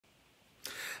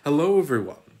Hello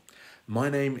everyone, my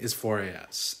name is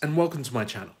 4AS and welcome to my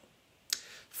channel.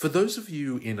 For those of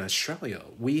you in Australia,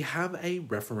 we have a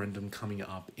referendum coming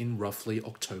up in roughly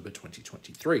October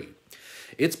 2023.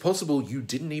 It's possible you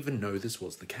didn't even know this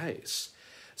was the case.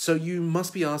 So you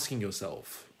must be asking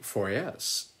yourself,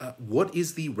 4AS, what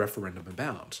is the referendum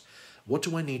about? What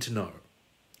do I need to know?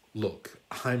 Look,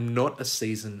 I'm not a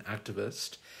seasoned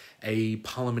activist, a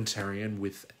parliamentarian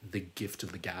with the gift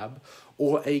of the gab,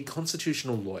 or a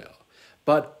constitutional lawyer,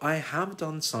 but I have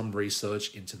done some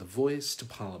research into the voice to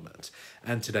Parliament,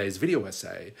 and today's video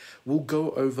essay will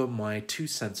go over my 2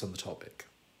 cents on the topic.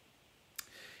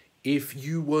 If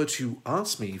you were to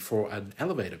ask me for an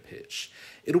elevator pitch,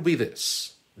 it'll be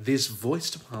this. This Voice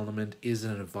to Parliament is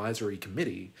an advisory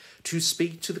committee to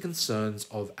speak to the concerns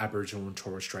of Aboriginal and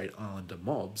Torres Strait Islander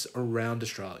mobs around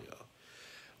Australia.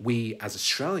 We, as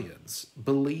Australians,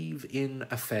 believe in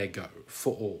a fair go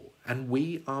for all, and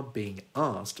we are being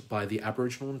asked by the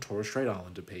Aboriginal and Torres Strait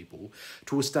Islander people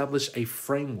to establish a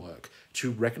framework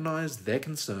to recognise their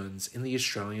concerns in the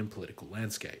Australian political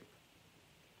landscape.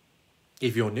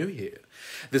 If you're new here,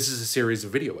 this is a series of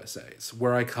video essays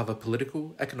where I cover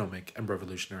political, economic, and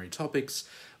revolutionary topics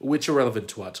which are relevant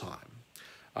to our time.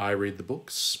 I read the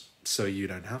books, so you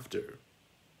don't have to.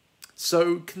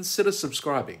 So consider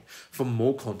subscribing for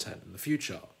more content in the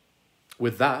future.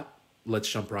 With that, let's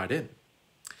jump right in.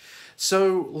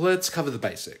 So let's cover the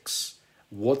basics.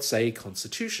 What's a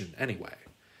constitution anyway?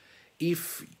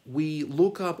 If we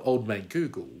look up Old Mate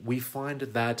Google, we find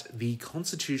that the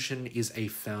Constitution is a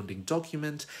founding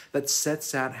document that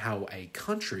sets out how a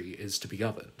country is to be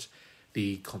governed.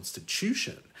 The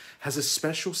Constitution has a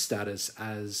special status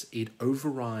as it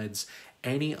overrides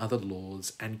any other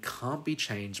laws and can't be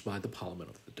changed by the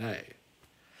Parliament of the day.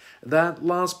 That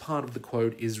last part of the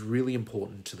quote is really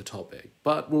important to the topic,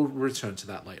 but we'll return to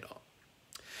that later.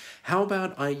 How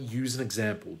about I use an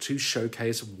example to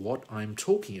showcase what I'm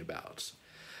talking about?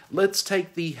 Let's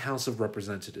take the House of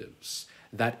Representatives,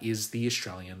 that is the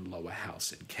Australian lower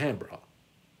house in Canberra.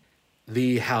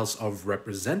 The House of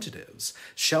Representatives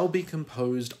shall be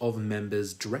composed of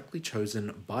members directly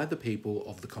chosen by the people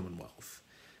of the Commonwealth,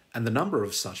 and the number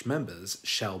of such members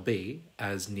shall be,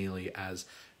 as nearly as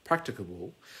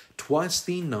practicable, twice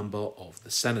the number of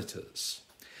the senators.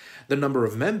 The number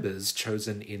of members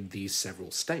chosen in the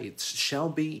several states shall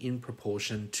be in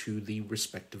proportion to the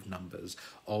respective numbers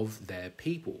of their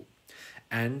people,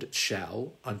 and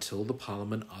shall, until the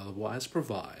Parliament otherwise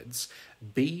provides,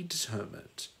 be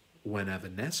determined, whenever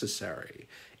necessary,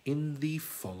 in the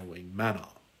following manner.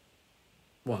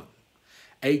 1.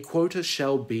 A quota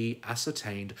shall be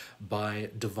ascertained by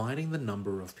dividing the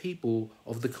number of people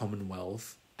of the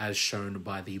Commonwealth, as shown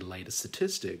by the latest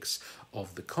statistics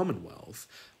of the Commonwealth,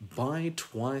 by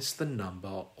twice the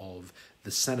number of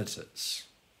the senators.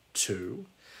 2.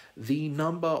 The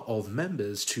number of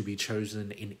members to be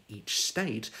chosen in each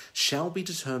state shall be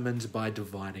determined by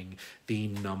dividing the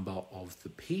number of the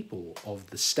people of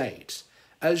the state,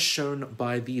 as shown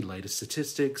by the latest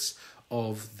statistics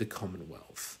of the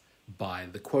Commonwealth, by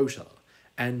the quota.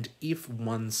 And if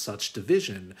one such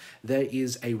division, there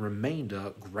is a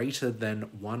remainder greater than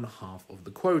 1/2 of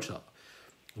the quota,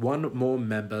 one more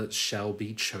member shall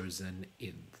be chosen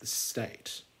in the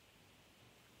state.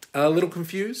 A little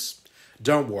confused?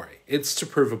 Don't worry, it's to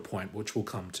prove a point which we'll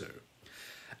come to.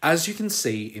 As you can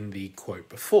see in the quote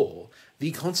before,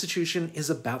 the Constitution is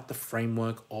about the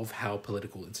framework of how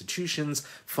political institutions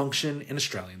function in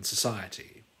Australian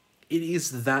society. It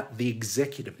is that the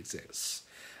executive exists.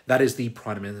 That is the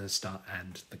Prime Minister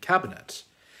and the Cabinet.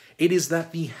 It is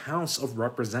that the House of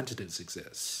Representatives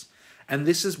exists. And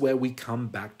this is where we come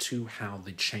back to how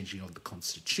the changing of the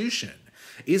Constitution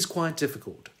is quite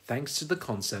difficult, thanks to the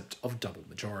concept of double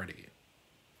majority.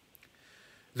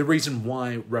 The reason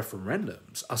why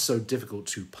referendums are so difficult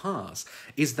to pass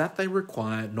is that they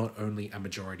require not only a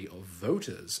majority of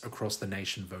voters across the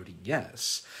nation voting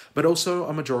yes, but also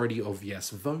a majority of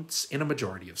yes votes in a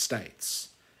majority of states.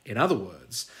 In other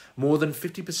words, more than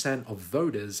 50% of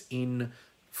voters in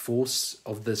 4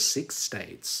 of the 6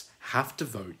 states have to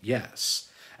vote yes,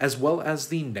 as well as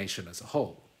the nation as a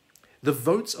whole. The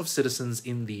votes of citizens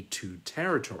in the 2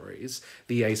 territories,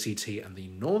 the ACT and the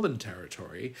Northern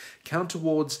Territory, count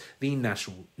towards the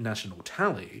national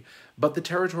tally, but the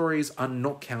territories are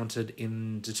not counted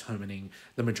in determining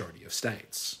the majority of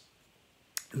states.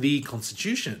 The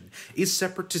Constitution is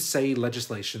separate to, say,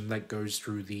 legislation that goes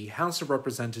through the House of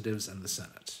Representatives and the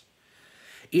Senate.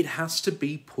 It has to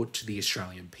be put to the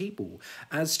Australian people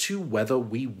as to whether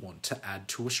we want to add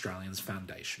to Australia's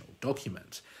foundational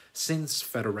document, since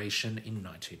Federation in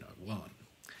 1901.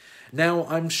 Now,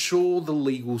 I'm sure the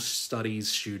legal studies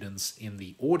students in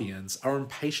the audience are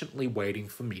impatiently waiting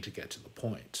for me to get to the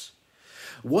point.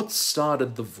 What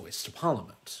started the voice to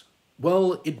Parliament?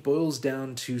 Well, it boils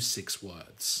down to 6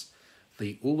 words: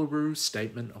 the Uluru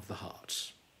Statement of the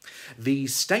Heart. The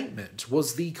statement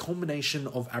was the culmination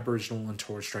of Aboriginal and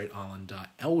Torres Strait Islander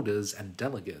elders and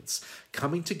delegates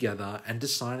coming together and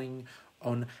deciding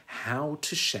on how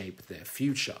to shape their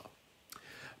future.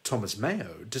 Thomas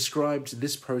Mayo described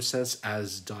this process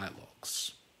as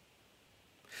dialogues.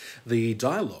 The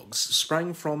dialogues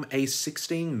sprang from a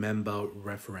 16-member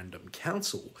referendum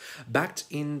council backed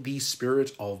in the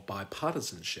spirit of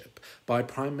bipartisanship by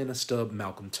Prime Minister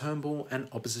Malcolm Turnbull and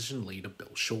opposition leader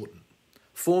Bill Shorten,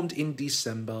 formed in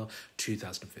December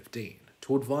 2015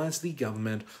 to advise the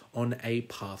government on a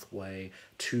pathway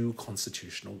to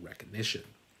constitutional recognition.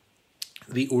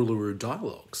 The Uluru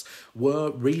Dialogues were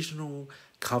regional,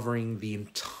 covering the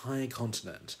entire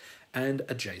continent and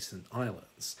adjacent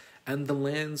islands, and the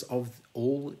lands of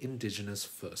all Indigenous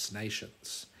First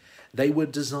Nations. They were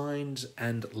designed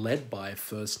and led by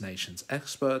First Nations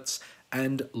experts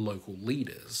and local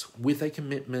leaders, with a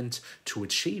commitment to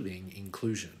achieving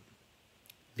inclusion.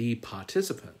 The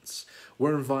participants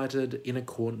were invited in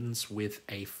accordance with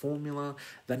a formula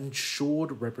that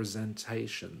ensured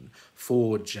representation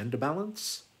for gender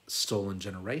balance, stolen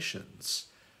generations,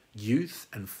 youth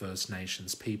and First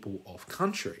Nations people of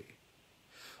country.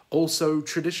 Also,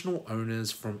 traditional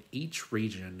owners from each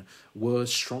region were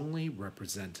strongly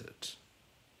represented.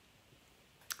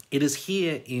 It is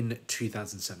here in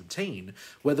 2017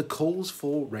 where the calls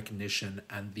for recognition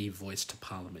and the Voice to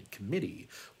Parliament Committee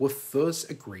were first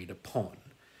agreed upon.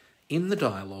 In the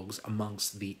dialogues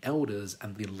amongst the elders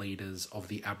and the leaders of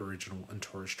the Aboriginal and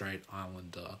Torres Strait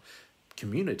Islander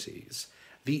communities,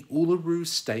 the Uluru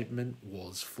Statement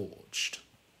was forged.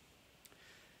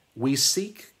 We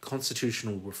seek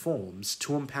constitutional reforms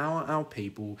to empower our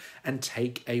people and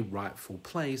take a rightful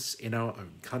place in our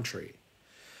own country.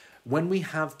 When we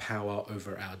have power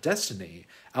over our destiny,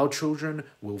 our children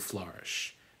will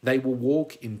flourish. They will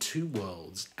walk in 2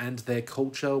 worlds, and their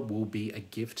culture will be a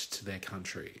gift to their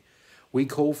country. We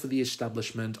call for the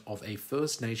establishment of a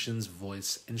First Nations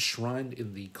voice enshrined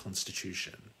in the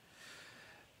Constitution.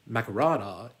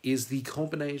 Makarrata is the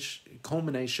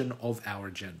culmination of our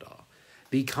agenda,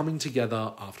 the coming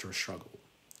together after a struggle.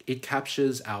 It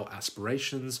captures our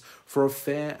aspirations for a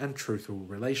fair and truthful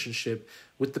relationship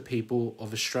with the people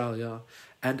of Australia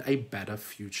and a better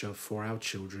future for our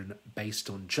children based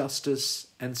on justice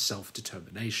and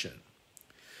self-determination.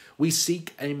 We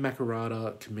seek a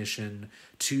Makarrata Commission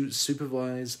to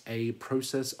supervise a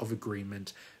process of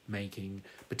agreement making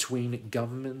between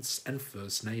governments and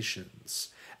First Nations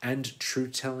and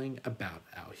truth-telling about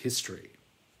our history.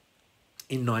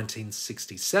 In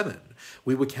 1967,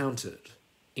 we were counted.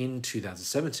 In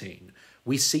 2017,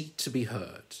 we seek to be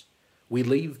heard. We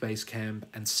leave base camp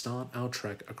and start our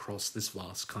trek across this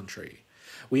vast country.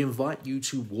 We invite you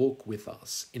to walk with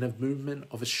us in a movement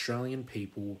of Australian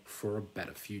people for a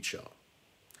better future.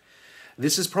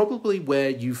 This is probably where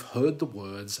you've heard the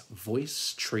words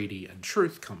voice, treaty, and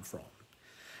truth come from.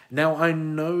 Now, I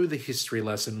know the history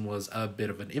lesson was a bit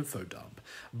of an info dump,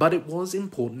 but it was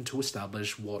important to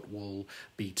establish what we'll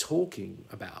be talking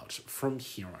about from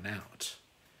here on out.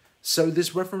 So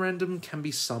this referendum can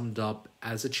be summed up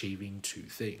as achieving 2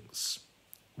 things.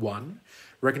 1,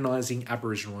 recognising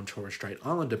Aboriginal and Torres Strait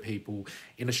Islander people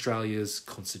in Australia's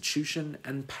constitution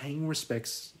and paying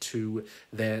respects to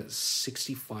their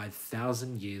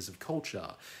 65,000 years of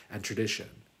culture and tradition.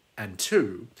 And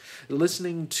 2,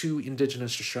 listening to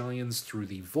Indigenous Australians through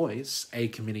The Voice, a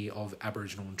committee of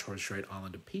Aboriginal and Torres Strait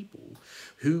Islander people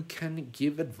who can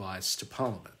give advice to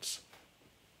Parliament.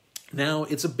 Now,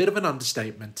 it's a bit of an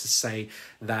understatement to say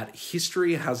that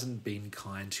history hasn't been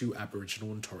kind to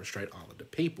Aboriginal and Torres Strait Islander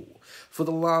people for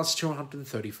the last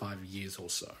 235 years or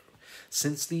so,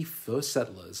 since the first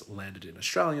settlers landed in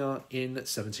Australia in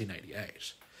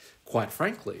 1788. Quite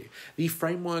frankly, the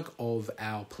framework of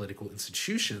our political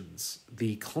institutions,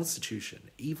 the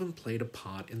Constitution, even played a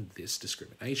part in this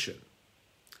discrimination.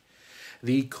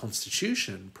 The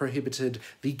Constitution prohibited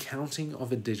the counting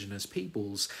of Indigenous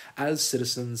peoples as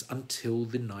citizens until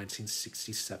the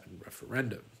 1967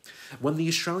 referendum, when the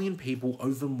Australian people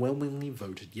overwhelmingly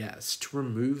voted yes to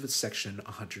remove Section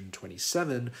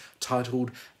 127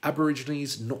 titled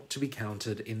Aborigines Not to be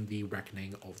Counted in the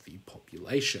Reckoning of the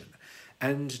Population,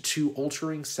 and to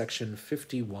altering Section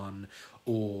 51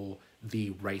 or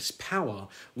the race power,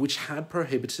 which had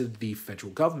prohibited the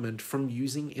federal government from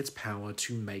using its power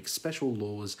to make special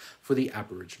laws for the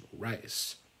Aboriginal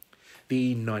race.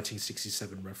 The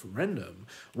 1967 referendum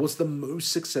was the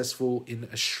most successful in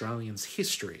Australians'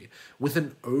 history, with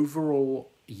an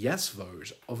overall yes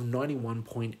vote of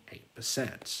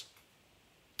 91.8%.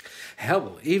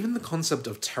 Hell, even the concept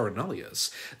of terra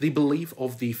nullius, the belief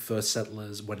of the first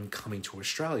settlers when coming to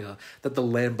Australia that the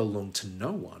land belonged to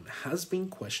no one, has been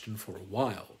questioned for a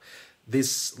while.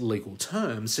 This legal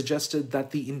term suggested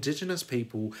that the indigenous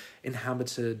people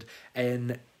inhabited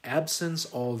an absence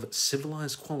of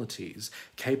civilized qualities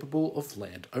capable of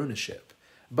land ownership.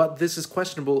 But this is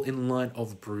questionable in light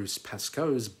of Bruce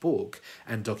Pascoe's book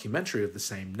and documentary of the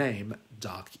same name,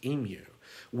 Dark Emu,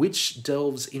 which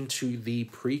delves into the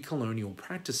pre-colonial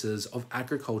practices of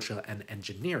agriculture and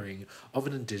engineering of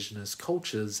indigenous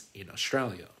cultures in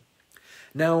Australia.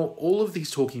 Now, all of these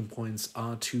talking points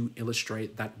are to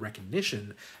illustrate that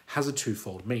recognition has a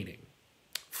twofold meaning.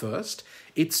 First,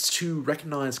 it's to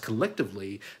recognise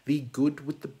collectively the good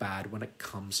with the bad when it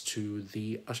comes to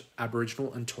the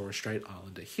Aboriginal and Torres Strait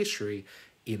Islander history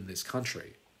in this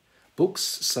country. Books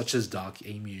such as Dark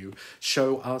Emu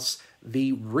show us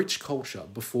the rich culture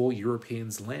before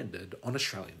Europeans landed on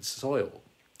Australian soil,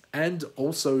 and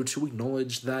also to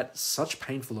acknowledge that such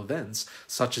painful events,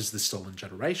 such as the stolen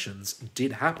generations,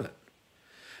 did happen.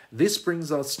 This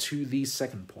brings us to the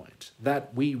second point,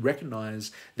 that we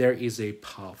recognise there is a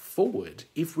path forward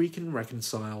if we can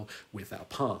reconcile with our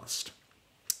past.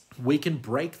 We can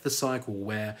break the cycle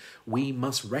where we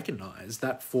must recognise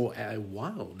that for a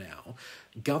while now,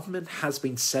 government has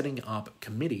been setting up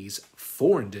committees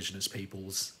for Indigenous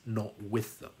peoples, not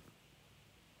with them.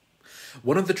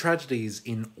 One of the tragedies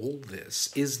in all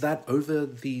this is that over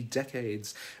the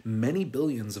decades, many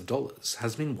billions of dollars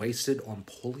has been wasted on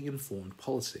poorly informed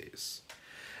policies.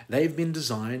 They've been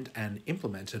designed and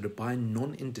implemented by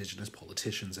non-Indigenous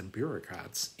politicians and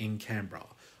bureaucrats in Canberra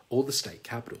or the state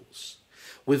capitals,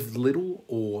 with little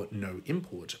or no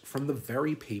input from the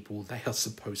very people they are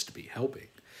supposed to be helping,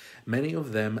 many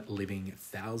of them living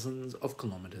thousands of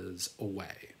kilometres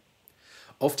away,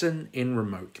 often in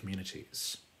remote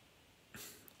communities.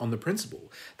 On the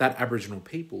principle that Aboriginal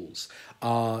peoples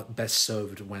are best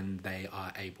served when they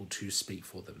are able to speak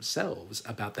for themselves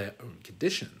about their own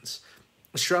conditions,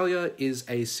 Australia is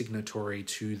a signatory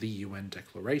to the UN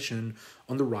Declaration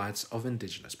on the Rights of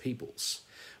Indigenous Peoples,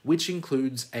 which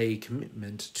includes a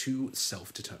commitment to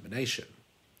self-determination.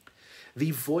 The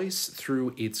voice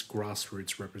through its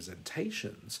grassroots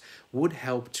representations would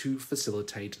help to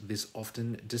facilitate this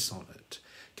often dishonoured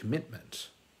commitment.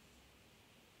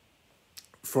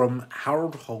 From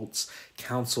Harold Holt's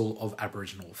Council of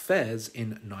Aboriginal Affairs in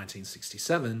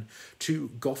 1967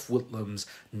 to Gough Whitlam's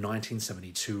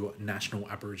 1972 National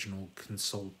Aboriginal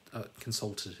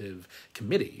Consultative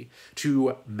Committee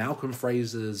to Malcolm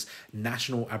Fraser's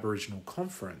National Aboriginal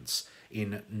Conference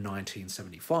in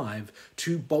 1975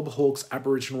 to Bob Hawke's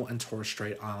Aboriginal and Torres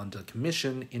Strait Islander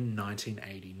Commission in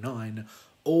 1989,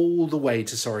 all the way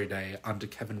to Sorry Day under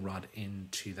Kevin Rudd in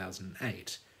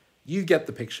 2008. You get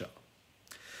the picture.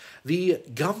 The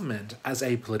government, as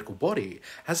a political body,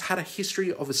 has had a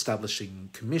history of establishing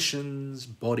commissions,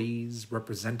 bodies,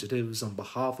 representatives on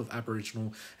behalf of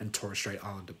Aboriginal and Torres Strait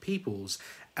Islander peoples,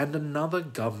 and another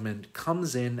government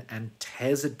comes in and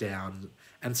tears it down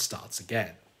and starts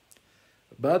again.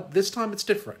 But this time it's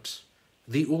different.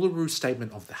 The Uluru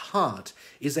Statement of the Heart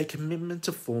is a commitment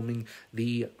to forming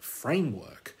the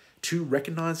framework to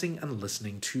recognising and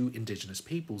listening to Indigenous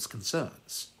peoples'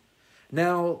 concerns.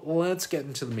 Now, let's get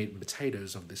into the meat and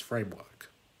potatoes of this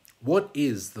framework. What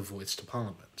is the voice to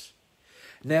Parliament?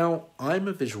 Now, I'm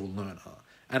a visual learner,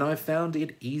 and I found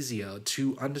it easier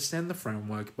to understand the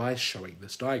framework by showing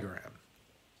this diagram.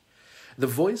 The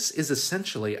voice is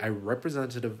essentially a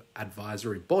representative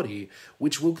advisory body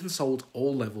which will consult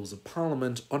all levels of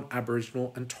Parliament on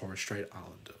Aboriginal and Torres Strait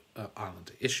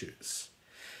Islander issues.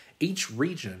 Each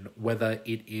region, whether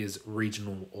it is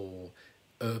regional or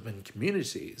urban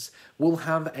communities, will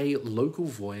have a local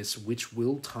voice which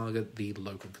will target the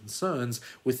local concerns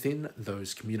within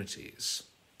those communities.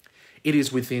 It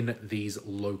is within these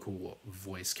local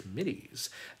voice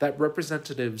committees that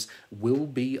representatives will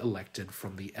be elected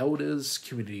from the elders,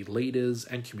 community leaders,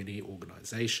 and community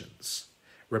organisations.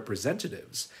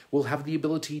 Representatives will have the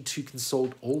ability to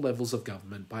consult all levels of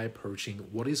government by approaching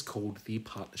what is called the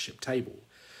partnership table.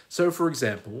 So, for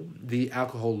example, the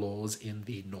alcohol laws in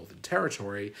the Northern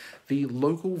Territory, the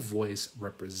local voice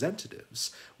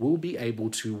representatives will be able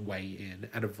to weigh in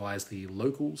and advise the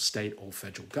local, state, or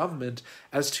federal government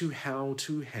as to how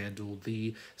to handle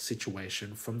the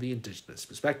situation from the Indigenous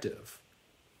perspective.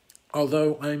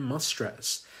 Although I must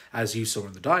stress, as you saw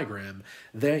in the diagram,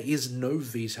 there is no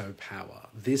veto power.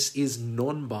 This is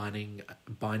non-binding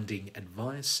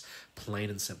advice, plain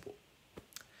and simple.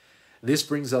 This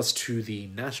brings us to the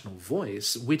National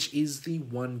Voice, which is the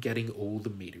one getting all the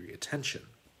media attention.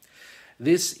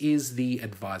 This is the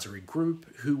advisory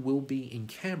group who will be in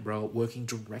Canberra working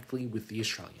directly with the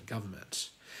Australian government.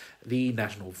 The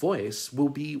National Voice will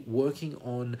be working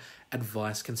on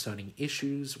advice concerning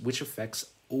issues which affects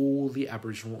all the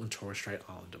Aboriginal and Torres Strait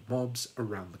Islander mobs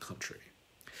around the country.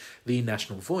 The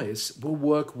National Voice will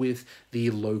work with the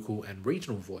local and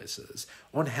regional voices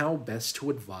on how best to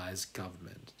advise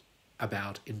government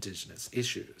about Indigenous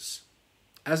issues.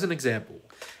 As an example,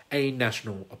 a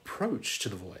national approach to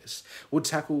the Voice would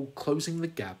tackle closing the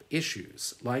gap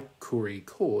issues like Koori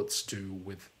courts do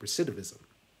with recidivism.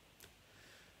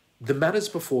 The matters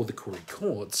before the Koori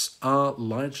courts are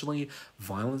largely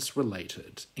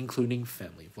violence-related, including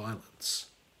family violence.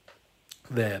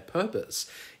 Their purpose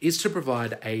is to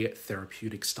provide a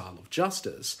therapeutic style of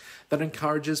justice that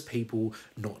encourages people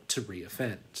not to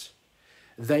reoffend.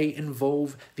 They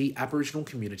involve the Aboriginal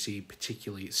community,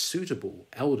 particularly suitable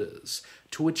elders,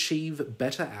 to achieve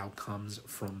better outcomes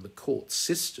from the court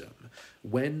system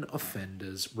when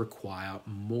offenders require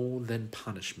more than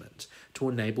punishment to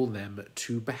enable them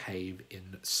to behave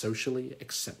in socially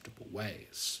acceptable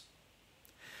ways.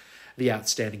 The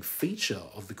outstanding feature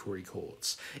of the Koori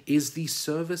courts is the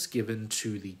service given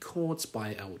to the courts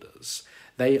by elders.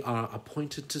 They are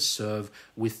appointed to serve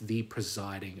with the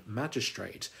presiding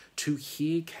magistrate to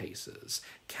hear cases,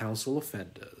 counsel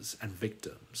offenders and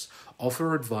victims,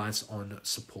 offer advice on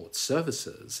support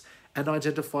services, and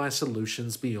identify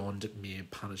solutions beyond mere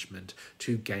punishment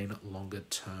to gain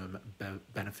longer-term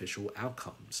beneficial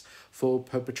outcomes for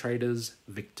perpetrators,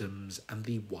 victims, and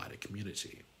the wider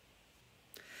community.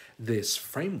 This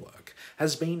framework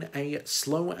has been a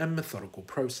slow and methodical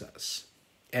process.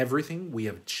 Everything we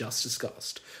have just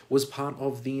discussed was part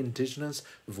of the Indigenous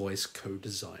Voice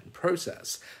co-design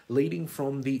process, leading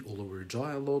from the Uluru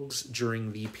Dialogues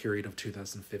during the period of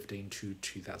 2015 to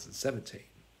 2017.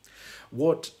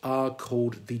 What are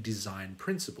called the design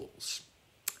principles.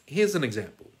 Here's an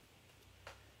example.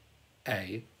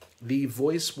 A. The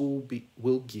Voice will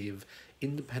give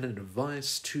independent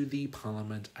advice to the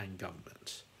Parliament and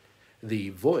government.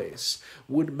 The Voice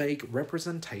would make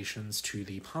representations to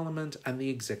the Parliament and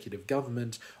the Executive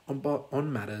Government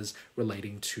on matters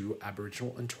relating to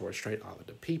Aboriginal and Torres Strait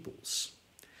Islander peoples.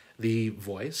 The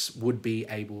Voice would be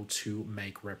able to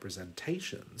make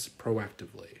representations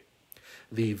proactively.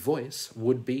 The Voice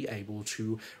would be able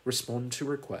to respond to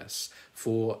requests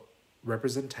for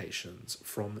representations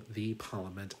from the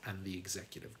Parliament and the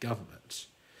Executive Government.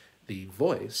 The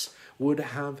Voice would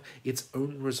have its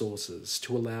own resources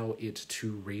to allow it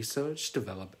to research,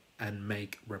 develop, and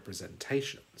make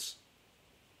representations.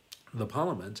 The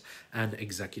Parliament and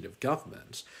Executive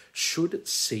Government should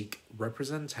seek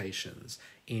representations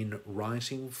in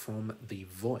writing from the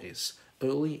Voice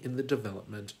early in the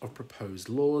development of proposed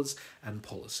laws and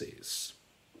policies.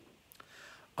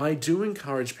 I do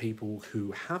encourage people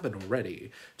who haven't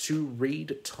already to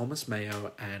read Thomas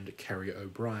Mayo and Kerry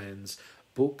O'Brien's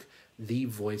book, The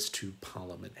Voice to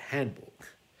Parliament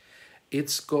Handbook.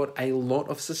 It's got a lot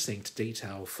of succinct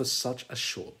detail for such a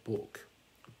short book.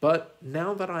 But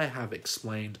now that I have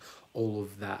explained all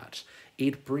of that,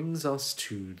 it brings us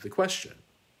to the question.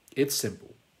 It's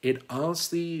simple. It asks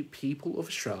the people of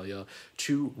Australia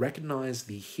to recognise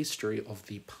the history of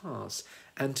the past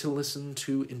and to listen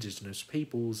to Indigenous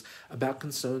peoples about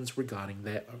concerns regarding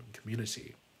their own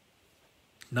community.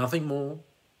 Nothing more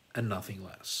and nothing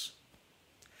less.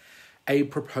 A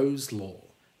proposed law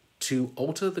to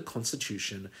alter the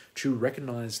Constitution to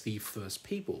recognise the First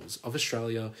Peoples of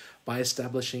Australia by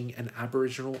establishing an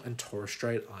Aboriginal and Torres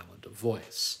Strait Islander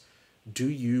voice. Do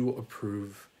you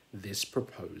approve this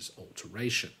proposed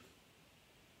alteration?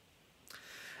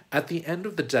 At the end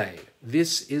of the day,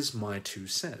 this is my 2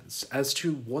 cents as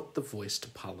to what the Voice to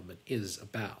Parliament is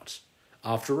about.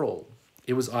 After all,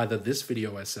 it was either this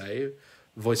video essay,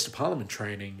 Voice to Parliament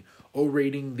training, or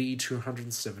reading the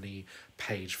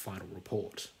 270-page final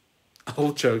report.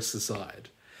 All jokes aside,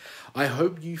 I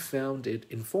hope you found it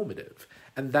informative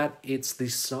and that it's the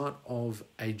start of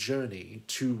a journey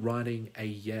to writing a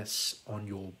yes on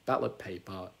your ballot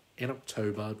paper in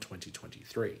October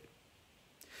 2023.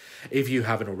 If you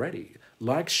haven't already,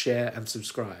 like, share, and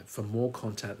subscribe for more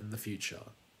content in the future.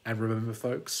 And remember,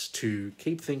 folks, to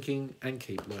keep thinking and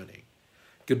keep learning.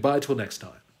 Goodbye till next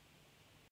time.